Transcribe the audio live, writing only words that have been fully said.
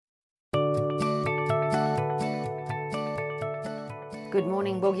Good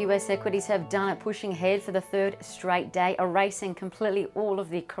morning. Well, US equities have done it, pushing ahead for the third straight day, erasing completely all of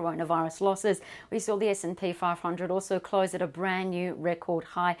the coronavirus losses. We saw the S&P 500 also close at a brand new record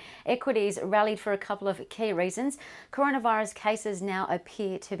high. Equities rallied for a couple of key reasons. Coronavirus cases now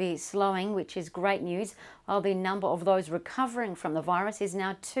appear to be slowing, which is great news, while the number of those recovering from the virus is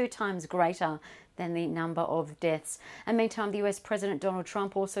now 2 times greater than the number of deaths. And meantime, the US President Donald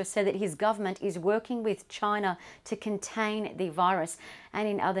Trump also said that his government is working with China to contain the virus. And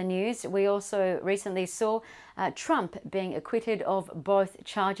in other news, we also recently saw Trump being acquitted of both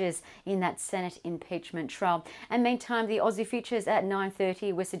charges in that Senate impeachment trial. And meantime, the Aussie futures at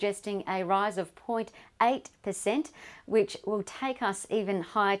 9:30 were suggesting a rise of 0.8%, which will take us even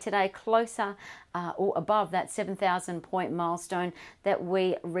higher today, closer or above that 7,000 point milestone that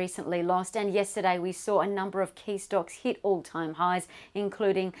we recently lost. And yesterday we saw a number of key stocks hit all-time highs,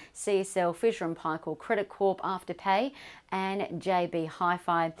 including CSL, Fisher & Paykel, Credit Corp, Afterpay and JB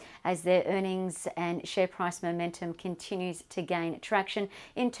Hi-Fi, as their earnings and share price momentum continues to gain traction.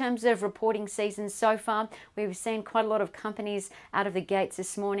 In terms of reporting season so far, we've seen quite a lot of companies out of the gates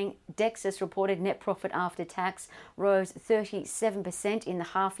this morning. Dexus reported net profit after tax rose 37% in the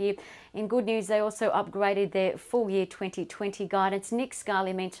half year. In good news, they also upgraded their full year 2020 guidance. Nick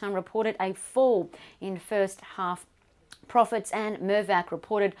Scali, meantime, reported a fall in first half profits, and Mirvac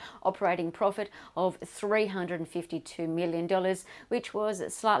reported operating profit of $352 million, which was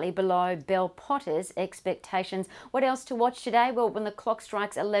slightly below Bell Potter's expectations. What else to watch today? Well, when the clock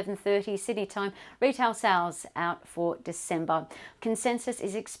strikes 11:30 Sydney time, retail sales out for December. Consensus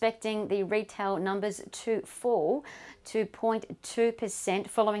is expecting the retail numbers to fall to 0.2%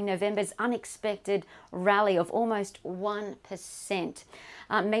 following November's unexpected rally of almost 1%.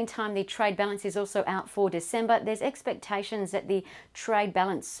 Meantime, the trade balance is also out for December. There's expectations that the trade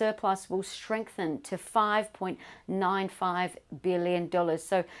balance surplus will strengthen to $5.95 billion.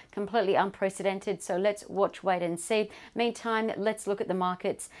 So completely unprecedented. So let's watch, wait and see. Meantime, let's look at the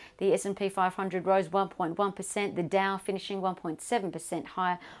markets. The S&P 500 rose 1.1%. The Dow finishing 1.7%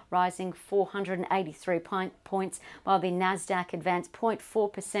 higher, rising 483 points, while the Nasdaq advanced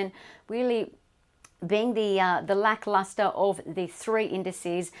 0.4%, really being the lackluster of the three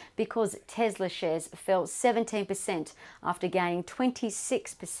indices, because Tesla shares fell 17% after gaining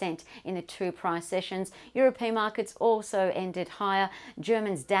 26% in the 2 price sessions. European markets also ended higher.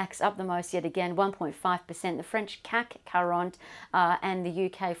 German's DAX up the most yet again, 1.5%. The French CAC 40 and the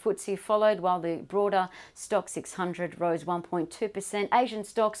UK FTSE followed, while the broader Stock 600 rose 1.2%. Asian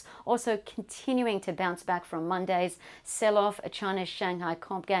stocks also continuing to bounce back from Monday's sell-off. China's Shanghai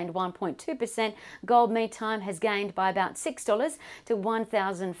Comp gained 1.2%. Gold, meantime, has gained by about $6 to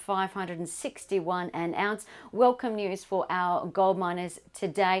 $1,561 an ounce. Welcome news for our gold miners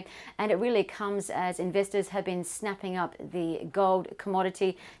today, and it really comes as investors have been snapping up the gold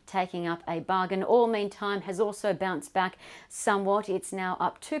commodity, taking up a bargain. Oil, meantime, has also bounced back somewhat. It's now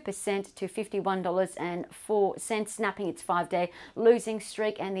up 2% to $51.04, snapping its 5-day losing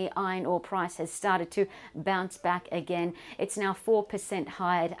streak, and the iron ore price has started to bounce back again. It's now 4%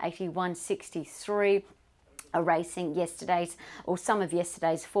 higher at $81.63. Erasing yesterday's or some of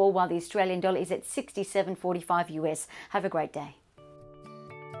yesterday's fall, while the Australian dollar is at 67.45 US. Have a great day.